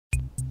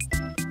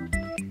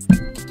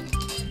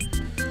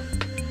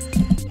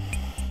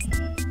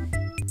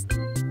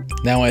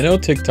Now, I know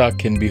TikTok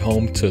can be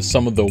home to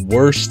some of the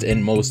worst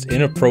and most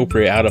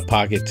inappropriate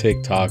out-of-pocket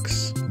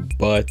TikToks,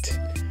 but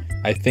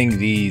I think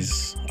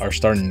these are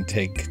starting to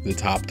take the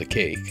top of the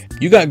cake.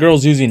 You got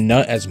girls using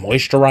nut as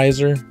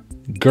moisturizer,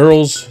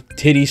 girls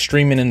titty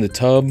streaming in the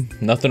tub,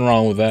 nothing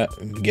wrong with that,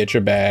 get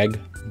your bag.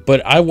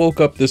 But I woke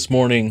up this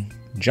morning,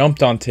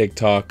 jumped on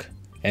TikTok,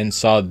 and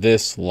saw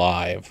this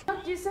live.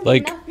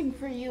 Like, nothing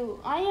for you.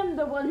 I am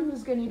the one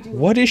who's gonna do.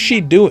 What is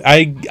she doing?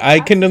 I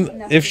can,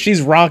 if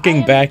she's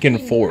rocking back and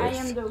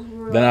forth,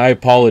 then I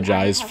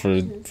apologize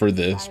for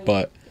this.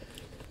 But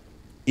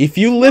if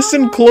you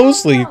listen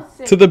closely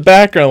to the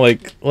background,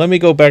 like, let me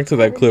go back to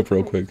that clip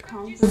real quick.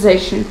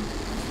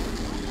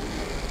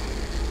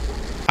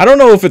 I don't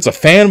know if it's a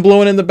fan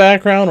blowing in the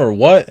background or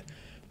what,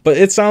 but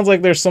it sounds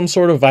like there's some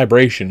sort of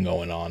vibration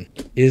going on.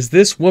 Is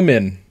this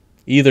woman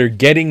either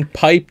getting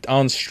piped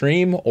on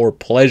stream or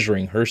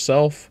pleasuring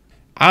herself?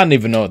 I don't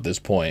even know at this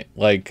point.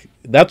 Like,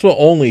 that's what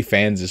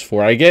OnlyFans is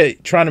for. I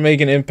get trying to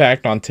make an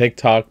impact on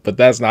TikTok, but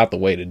that's not the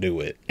way to do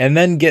it. And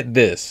then get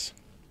this.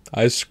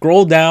 I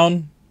scroll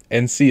down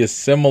and see a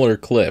similar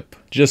clip.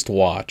 Just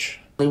watch.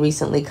 We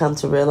recently come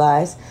to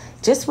realize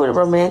just what a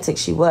romantic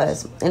she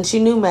was, and she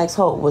knew Max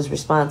Holt was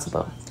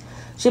responsible.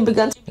 She'd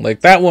begun to...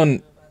 Like, that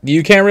one,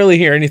 you can't really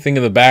hear anything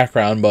in the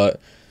background, but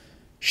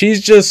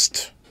she's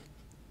just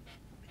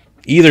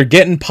either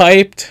getting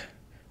piped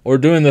or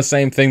doing the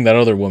same thing that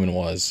other woman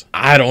was.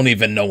 I don't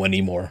even know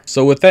anymore.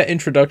 So with that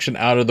introduction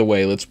out of the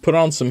way, let's put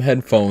on some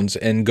headphones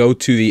and go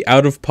to the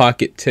Out of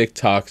Pocket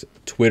TikTok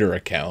Twitter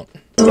account.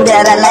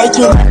 That I like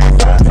it.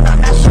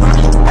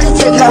 I can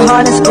take her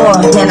heart and score.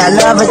 Then I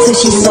love her till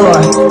she's sore.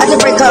 I can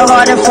break her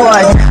heart and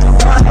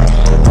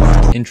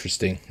forth.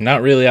 Interesting.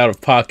 Not really out of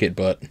pocket,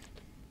 but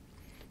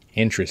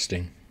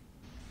interesting.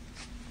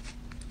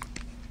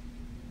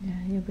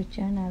 Yeah, your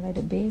vagina like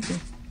a baby.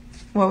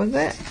 What was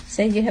it?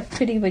 Say you have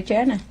pretty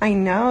vagina. I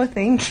know,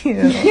 thank you.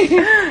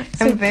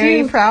 I'm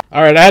very proud.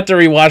 Alright, I had to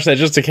rewatch that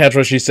just to catch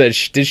what she said.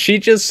 Did she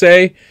just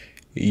say,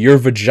 your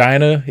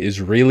vagina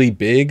is really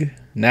big?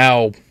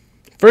 Now,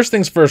 first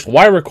things first,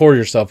 why record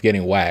yourself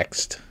getting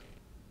waxed?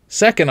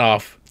 Second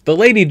off, the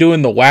lady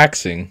doing the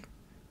waxing,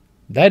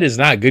 that is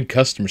not good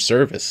customer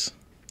service.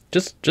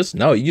 Just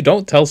no, you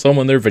don't tell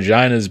someone their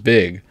vagina is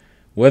big,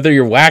 whether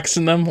you're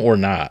waxing them or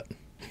not.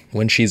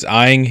 When she's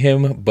eyeing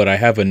him, but I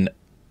have an...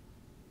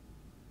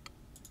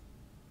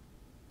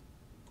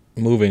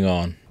 Moving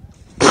on.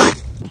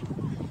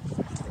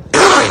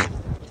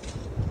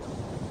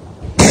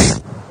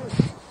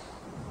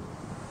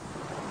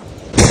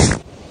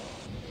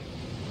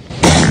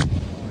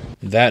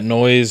 That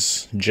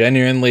noise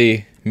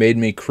genuinely made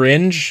me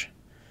cringe.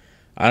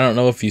 I don't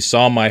know if you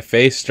saw my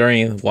face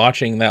during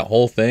watching that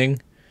whole thing,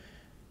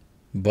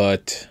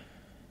 but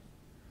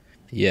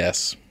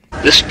yes.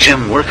 This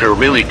gym worker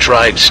really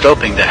tried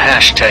stopping the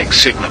hashtag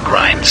Sigma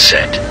grind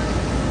set.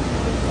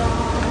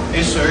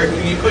 Hey sir,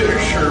 can you put your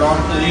shirt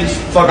on please?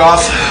 Fuck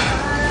off.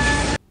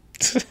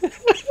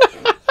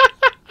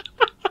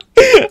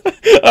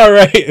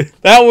 Alright,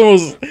 that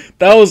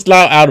was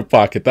not out of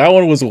pocket. That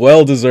one was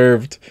well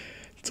deserved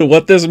to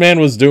what this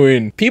man was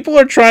doing. People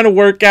are trying to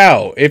work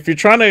out. If you're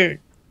trying to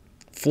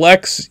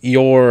flex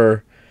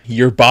your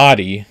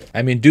body,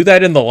 I mean, do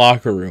that in the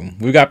locker room.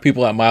 We got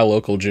people at my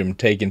local gym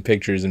taking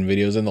pictures and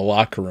videos in the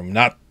locker room,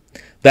 not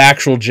the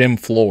actual gym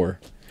floor.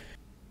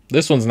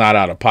 This one's not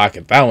out of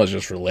pocket. That one's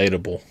just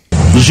relatable.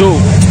 Yo,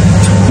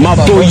 my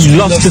boy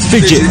loves to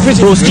fidget.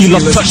 Broski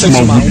loves touch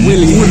my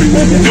willy.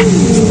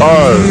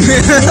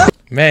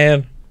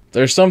 Man,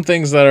 there's some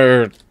things that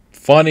are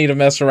funny to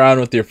mess around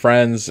with your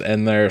friends,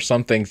 and there are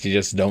some things you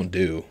just don't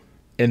do.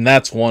 And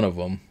that's one of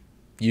them.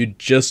 You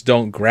just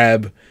don't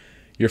grab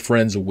your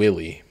friend's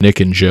willy. Nick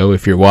and Joe,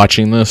 if you're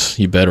watching this,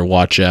 you better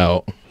watch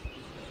out.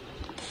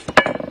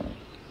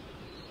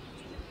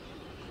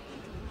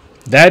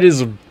 That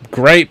is a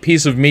great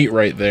piece of meat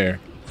right there.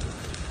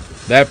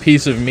 That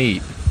piece of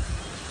meat.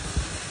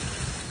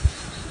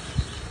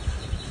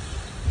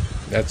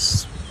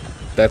 That's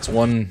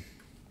one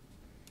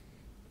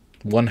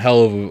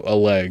hell of a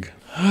leg.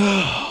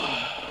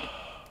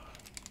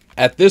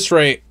 At this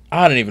rate,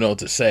 I don't even know what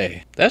to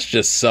say. That's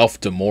just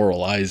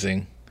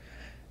self-demoralizing.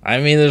 I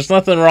mean, there's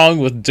nothing wrong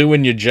with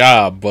doing your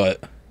job,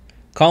 but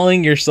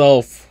calling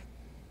yourself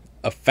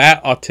a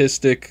fat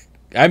autistic...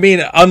 I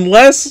mean,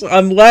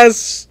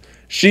 unless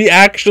she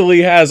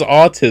actually has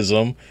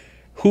autism,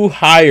 who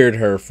hired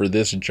her for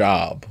this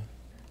job?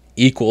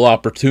 Equal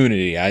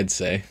opportunity, I'd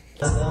say.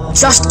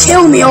 Just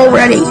kill me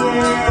already.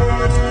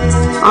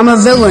 I'm a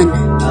villain,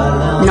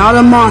 not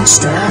a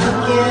monster.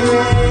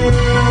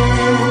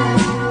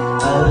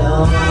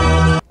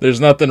 There's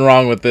nothing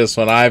wrong with this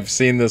one. I've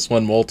seen this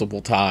one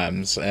multiple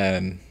times,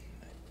 and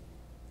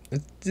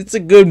it's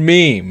a good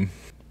meme.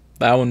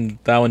 That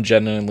one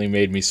genuinely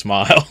made me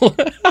smile.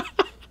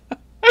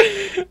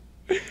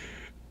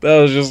 That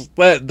was just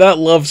that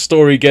love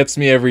story gets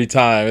me every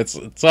time.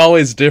 It's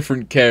always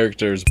different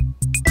characters.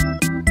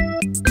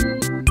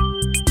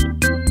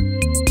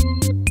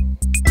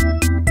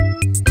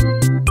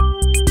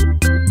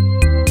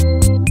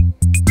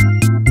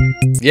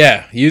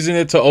 Yeah, using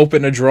it to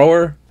open a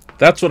drawer,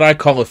 that's what I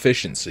call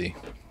efficiency.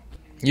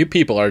 You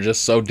people are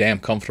just so damn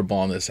comfortable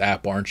on this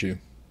app, aren't you?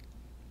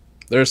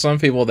 There are some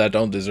people that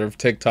don't deserve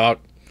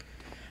TikTok.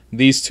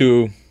 These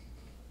two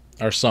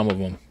are some of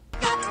them.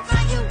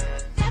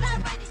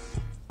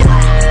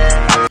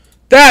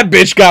 That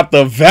bitch got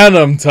the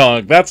venom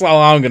tongue. That's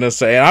all I'm going to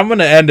say. I'm going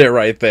to end it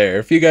right there.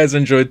 If you guys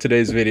enjoyed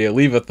today's video,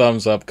 leave a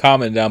thumbs up.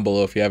 Comment down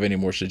below if you have any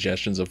more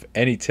suggestions of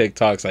any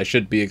TikToks I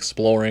should be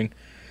exploring.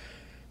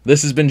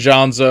 This has been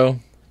Jonzo.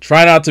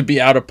 Try not to be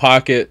out of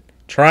pocket.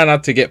 Try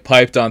not to get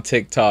piped on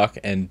TikTok.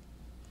 And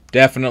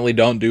definitely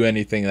don't do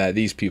anything that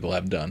these people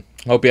have done.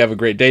 Hope you have a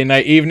great day,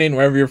 night, evening,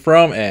 wherever you're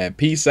from. And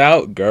peace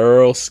out,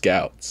 Girl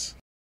Scouts.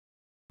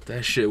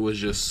 That shit was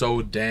just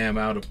so damn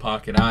out of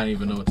pocket. I don't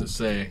even know what to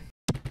say.